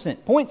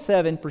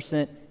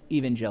 0.7%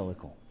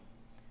 evangelical.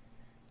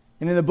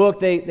 And in the book,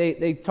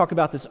 they talk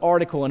about this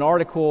article, an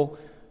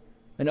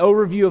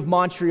overview of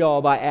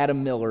Montreal by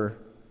Adam Miller.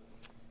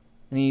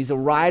 And he's a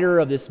writer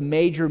of this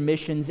major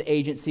missions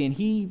agency, and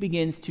he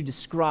begins to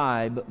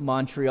describe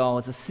Montreal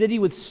as a city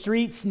with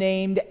streets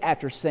named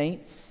after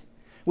saints,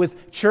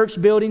 with church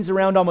buildings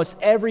around almost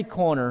every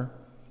corner,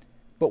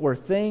 but where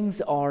things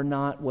are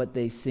not what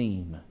they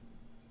seem.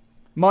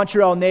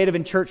 Montreal native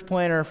and church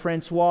planner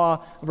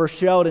Francois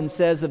Verschelden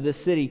says of this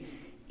city,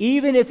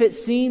 even if it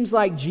seems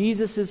like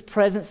Jesus'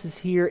 presence is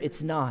here,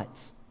 it's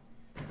not.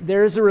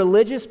 There is a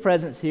religious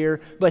presence here,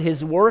 but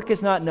His work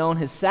is not known.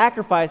 His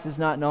sacrifice is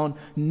not known.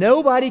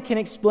 Nobody can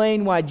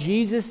explain why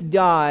Jesus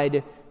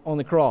died on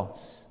the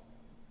cross.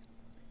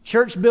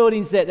 Church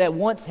buildings that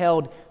once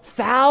held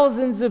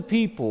thousands of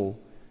people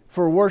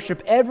for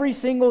worship every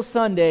single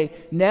Sunday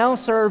now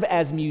serve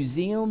as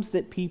museums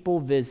that people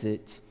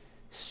visit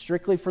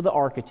strictly for the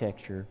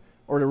architecture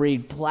or to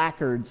read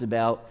placards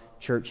about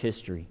church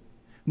history.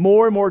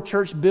 More and more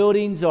church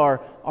buildings are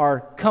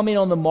coming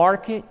on the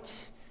market,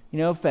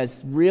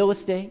 as real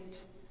estate.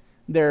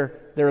 They're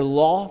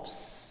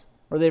lofts,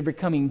 or they're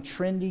becoming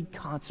trendy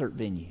concert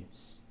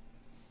venues.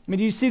 I mean,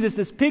 do you see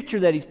this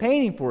picture that he's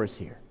painting for us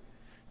here?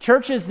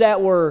 Churches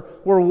that were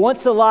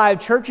once alive,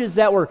 churches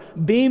that were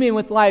beaming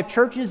with life,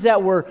 churches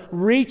that were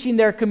reaching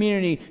their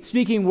community,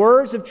 speaking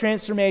words of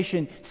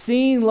transformation,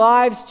 seeing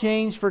lives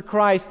change for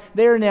Christ.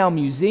 They are now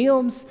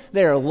museums,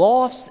 they are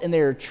lofts, and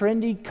they are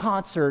trendy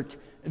concert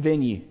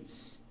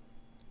venues.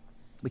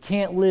 We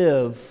can't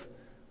live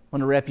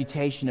on a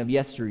reputation of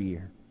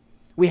yesteryear.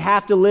 We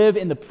have to live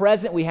in the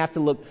present. We have to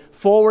look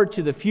forward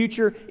to the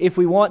future if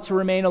we want to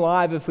remain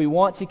alive, if we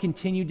want to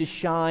continue to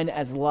shine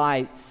as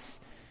lights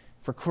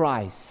for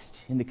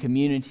Christ in the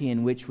community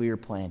in which we are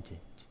planted.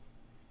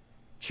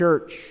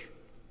 Church,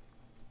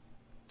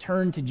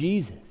 turn to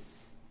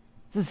Jesus.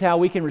 This is how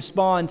we can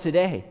respond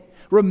today.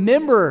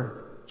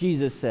 Remember,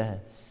 Jesus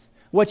says,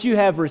 what you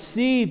have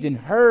received and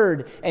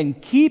heard,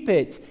 and keep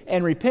it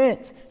and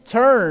repent.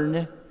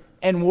 Turn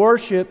and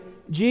worship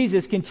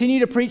Jesus. Continue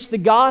to preach the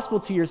gospel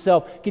to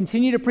yourself.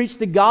 Continue to preach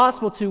the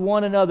gospel to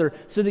one another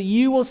so that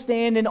you will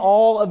stand in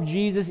awe of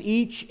Jesus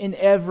each and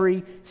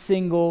every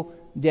single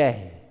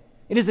day.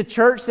 It is a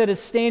church that is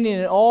standing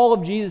in awe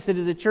of Jesus. It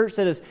is a church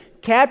that is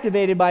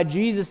captivated by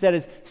Jesus, that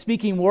is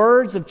speaking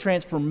words of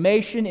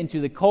transformation into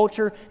the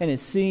culture and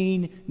is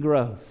seeing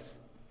growth.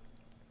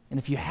 And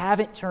if you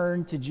haven't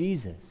turned to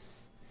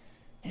Jesus,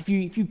 if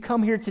you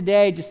come here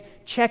today just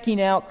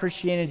checking out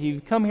Christianity, you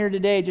come here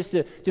today just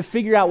to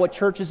figure out what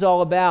church is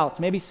all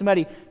about. Maybe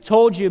somebody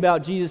told you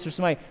about Jesus or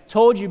somebody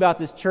told you about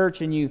this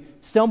church and you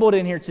stumbled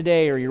in here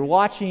today, or you're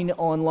watching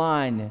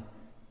online.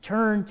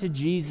 Turn to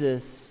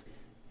Jesus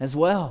as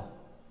well.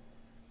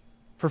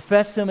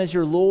 Profess Him as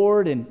your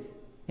Lord and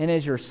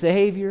as your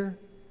Savior,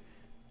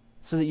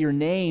 so that your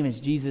name, as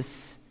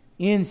Jesus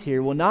ends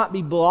here, will not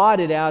be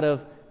blotted out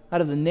of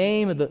the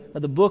name of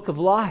the book of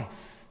life.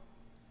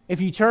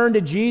 If you turn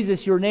to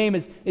Jesus, your name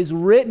is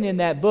written in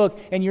that book,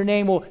 and your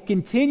name will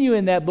continue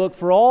in that book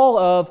for all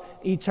of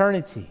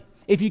eternity.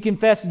 If you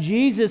confess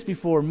Jesus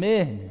before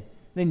men,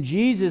 then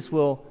Jesus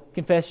will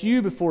confess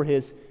you before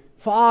His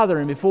Father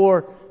and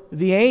before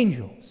the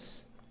angels.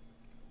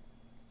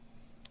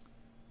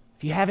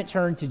 If you haven't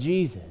turned to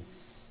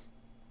Jesus,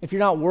 if you're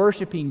not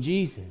worshiping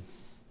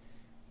Jesus,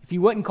 if you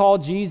wouldn't call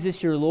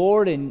Jesus your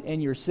Lord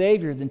and your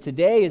Savior, then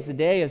today is the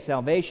day of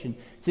salvation.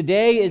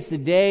 Today is the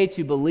day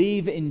to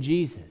believe in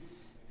Jesus.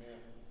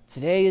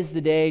 Today is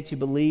the day to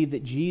believe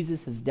that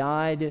Jesus has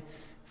died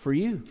for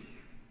you,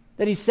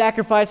 that He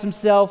sacrificed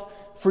Himself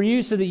for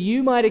you so that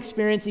you might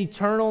experience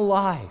eternal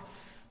life,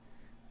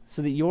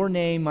 so that your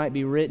name might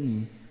be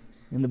written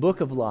in the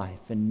book of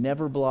life and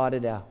never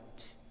blotted out.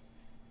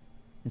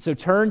 And so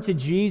turn to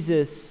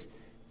Jesus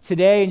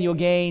today and you'll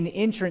gain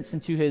entrance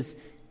into His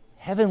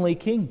heavenly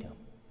kingdom.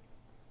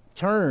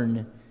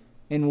 Turn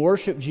and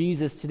worship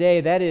Jesus today.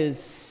 That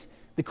is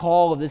the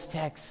call of this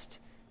text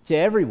to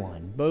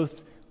everyone,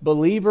 both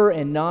believer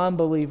and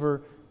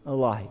non-believer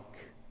alike,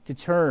 to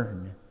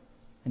turn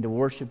and to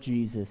worship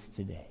Jesus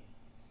today.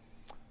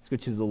 Let's go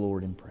to the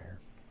Lord in prayer.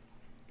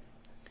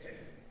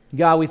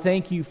 God, we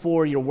thank You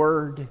for Your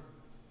word.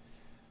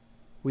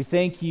 We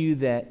thank You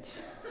that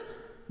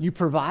You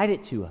provide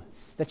it to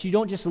us, that You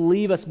don't just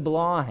leave us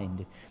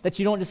blind, that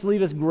You don't just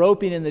leave us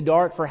groping in the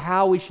dark for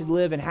how we should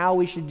live and how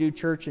we should do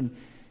church and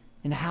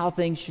how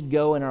things should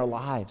go in our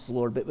lives,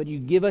 Lord. But You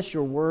give us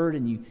Your word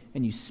and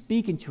you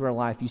speak into our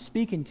life. You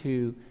speak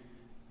into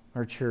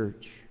our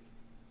church.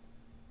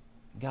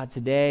 God,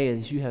 today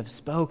as You have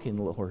spoken,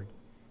 Lord,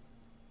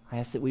 I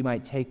ask that we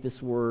might take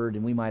this word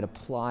and we might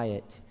apply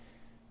it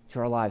to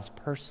our lives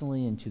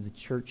personally and to the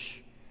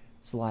church's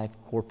life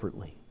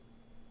corporately.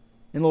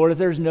 And Lord, if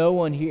there's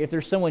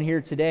someone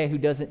here today who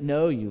doesn't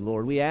know You,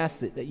 Lord, we ask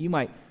that You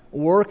might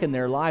work in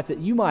their life, that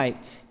You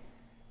might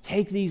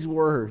take these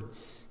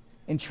words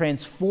and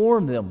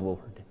transform them, Lord.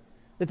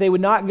 That they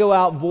would not go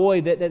out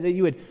void, that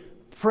You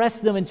would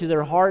press them into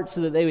their hearts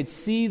so that they would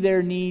see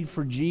their need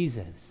for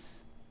Jesus.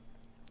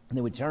 And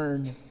they would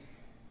turn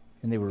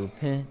and they would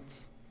repent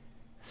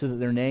so that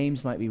their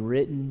names might be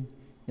written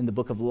in the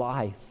book of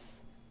life,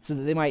 so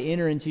that they might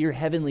enter into Your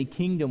heavenly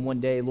kingdom one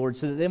day, Lord,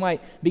 so that they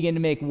might begin to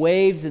make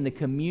waves in the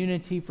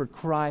community for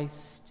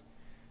Christ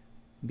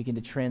and begin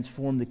to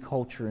transform the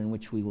culture in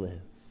which we live.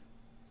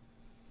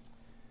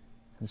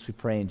 This we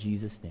pray in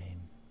Jesus'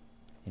 name.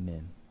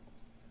 Amen.